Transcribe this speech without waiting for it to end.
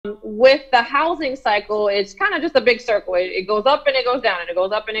with the housing cycle, it's kind of just a big circle. It goes up and it goes down, and it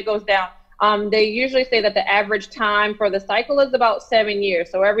goes up and it goes down. They usually say that the average time for the cycle is about 7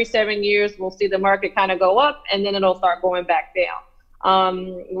 years. So every 7 years, we'll see the market kind of go up, and then it'll start going back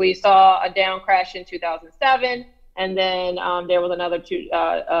down. We saw a down crash in 2007, and then there was another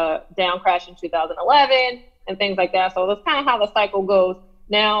down crash in 2011, and things like that. So that's kind of how the cycle goes.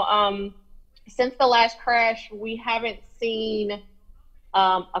 Now, since the last crash, we haven't seen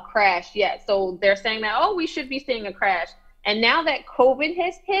a crash yet. So they're saying that, oh, we should be seeing a crash. And now that COVID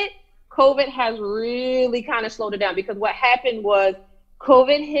has hit, COVID has really kind of slowed it down, because what happened was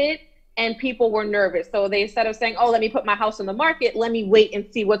COVID hit and people were nervous. So they, instead of saying, oh, let me put my house on the market, let me wait and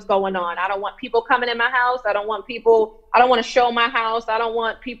see what's going on. I don't want people coming in my house. I don't want to show my house. I don't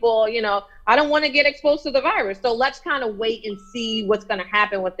want people, I don't want to get exposed to the virus. So let's kind of wait and see what's going to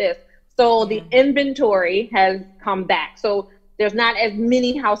happen with this. So the inventory has come back. So there's not as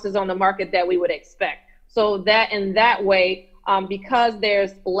many houses on the market that we would expect. So that in that way, because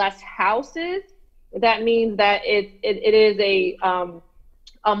there's less houses, that means that it is a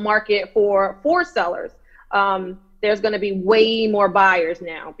market for sellers. There's going to be way more buyers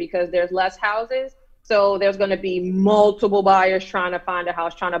now because there's less houses. So there's going to be multiple buyers trying to find a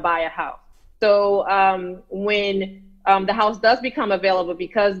house, trying to buy a house. So when the house does become available,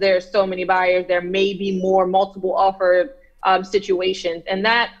 because there's so many buyers, there may be more multiple offer situations, and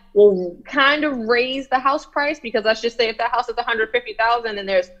that will kind of raise the house price, because let's just say if that house is $150,000 and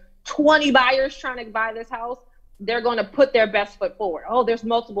there's 20 buyers trying to buy this house, they're going to put their best foot forward. Oh, there's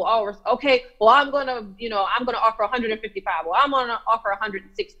multiple offers. Okay, well, I'm going to offer 155. Well, I'm going to offer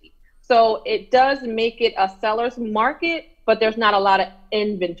 160. So it does make it a seller's market, but there's not a lot of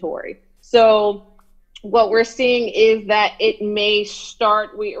inventory. So what we're seeing is that it may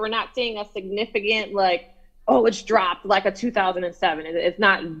start, we're not seeing a significant, oh, it's dropped like a 2007. It's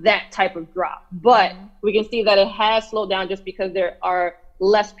not that type of drop, but we can see that it has slowed down just because there are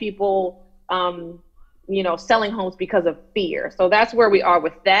less people, selling homes because of fear. So that's where we are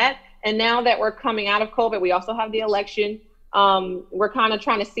with that. And now that we're coming out of COVID, we also have the election. We're kind of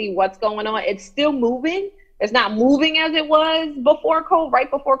trying to see what's going on. It's still moving. It's not moving as it was before COVID, right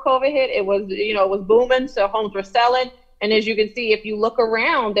before COVID hit. It was, it was booming. So homes were selling. And as you can see, if you look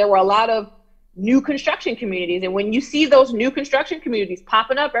around, there were a lot of new construction communities. And when you see those new construction communities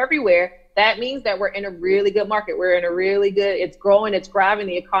popping up everywhere, that means that we're in a really good market. We're in a really good, it's growing, it's thriving,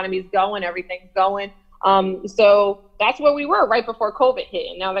 the economy's going, everything's going. So that's where we were right before COVID hit.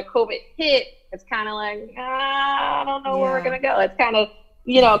 And now that COVID hit, it's kind of like, I don't know where we're going to go. It's kind of,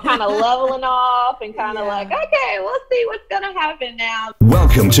 kind of leveling off and kind of like, okay, we'll see what's going to happen now.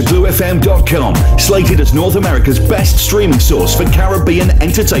 Welcome to GluFM.com, slated as North America's best streaming source for Caribbean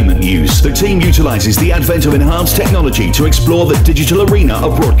entertainment news. The team utilizes the advent of enhanced technology to explore the digital arena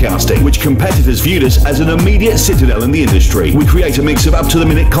of broadcasting, which competitors viewed us as an immediate citadel in the industry. We create a mix of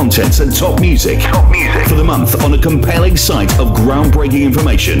up-to-the-minute content and top music for the month on a compelling site of groundbreaking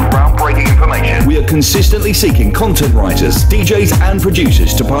information. We are consistently seeking content writers, DJs, and producers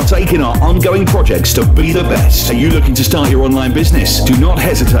to partake in our ongoing projects to be the best. Are you looking to start your online business? Do not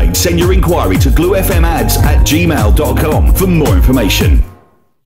hesitate. Send your inquiry to glufmads@gmail.com for more information.